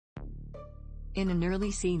In an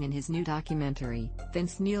early scene in his new documentary,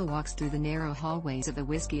 Neil walks through the narrow hallways of the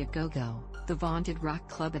Whisky at Go-Go, the vaunted rock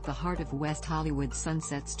club at the heart of West Hollywood's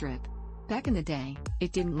Sunset Strip. Back in the day,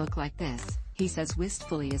 it didn't look like this, he says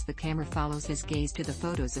wistfully as the camera follows his gaze to the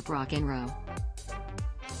photos of Rock and Roll.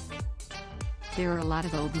 There are a lot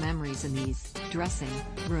of old memories in these dressing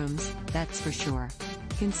rooms, that's for sure.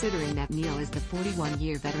 Considering that Neil is the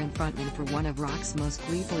 41-year veteran frontman for one of rock's most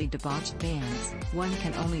gleefully debauched bands, one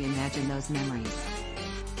can only imagine those memories.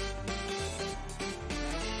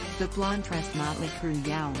 The blond-tressed Mötley Crüe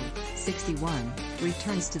yowler, 61,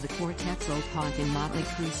 returns to the quartet's old haunt in Mötley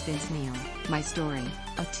Crüe's Vince Neil, My Story,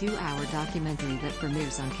 a 2-hour documentary that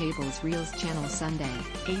premieres on cable's Reelz channel Sunday,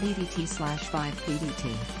 8 EDT/5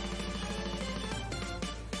 PDT.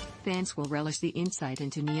 Fans will relish the insight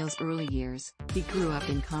into Neil's early years. He grew up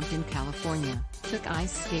in Compton, California, took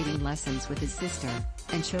ice skating lessons with his sister,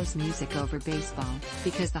 and chose music over baseball,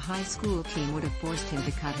 because the high school team would have forced him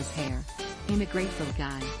to cut his hair. In A Grateful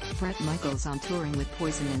Guy, Bret Michaels on touring with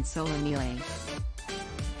Poison and soloNeil.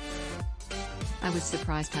 I was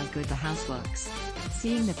surprised how good the house looks.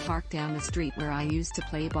 Seeing the park down the street where I used to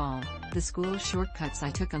play ball, the school shortcuts I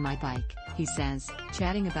took on my bike, he says,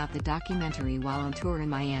 chatting about the documentary while on tour in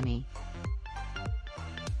Miami.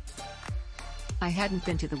 I hadn't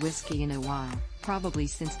been to the Whisky in a while, probably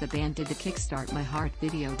since the band did the Kickstart My Heart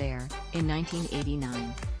video there, in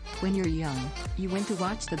 1989. When you're young, you went to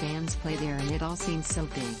watch the bands play there and it all seems so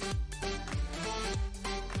big.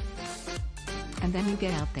 And then you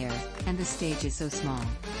get out there, and the stage is so small.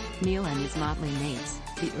 Neil and his motley mates,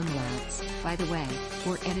 the umlauts, by the way,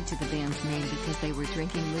 were added to the band's name because they were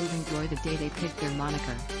drinking Löwenbräu the day they picked their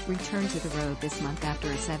moniker, returned to the road this month after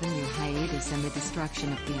a 7-year hiatus and the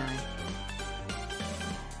destruction of the eye.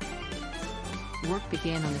 Work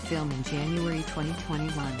began on the film in January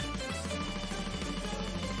 2021.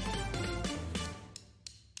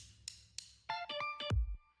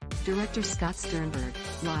 Director Scott Sternberg,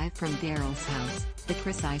 live from Daryl's house, the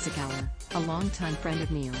Chris Isaak Hour, a longtime friend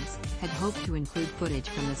of Neil's, had hoped to include footage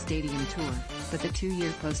from the stadium tour, but the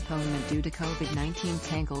 2-year postponement due to COVID-19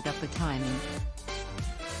 tangled up the timing.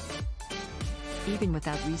 Even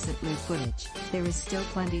without recent new footage, there is still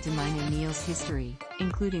plenty to mine in Neil's history,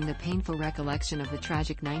 including the painful recollection of the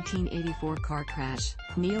tragic 1984 car crash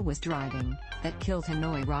Neil was driving, that killed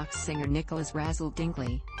Hanoi Rocks singer Nicholas "Razzle"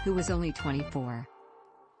 Dingley, who was only 24.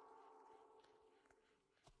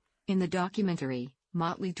 In the documentary,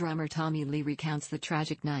 Mötley drummer Tommy Lee recounts the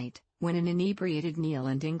tragic night, when an inebriated Neil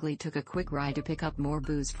and Dingley took a quick ride to pick up more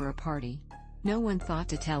booze for a party. No one thought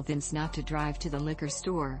to tell Vince not to drive to the liquor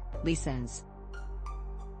store, Lee says.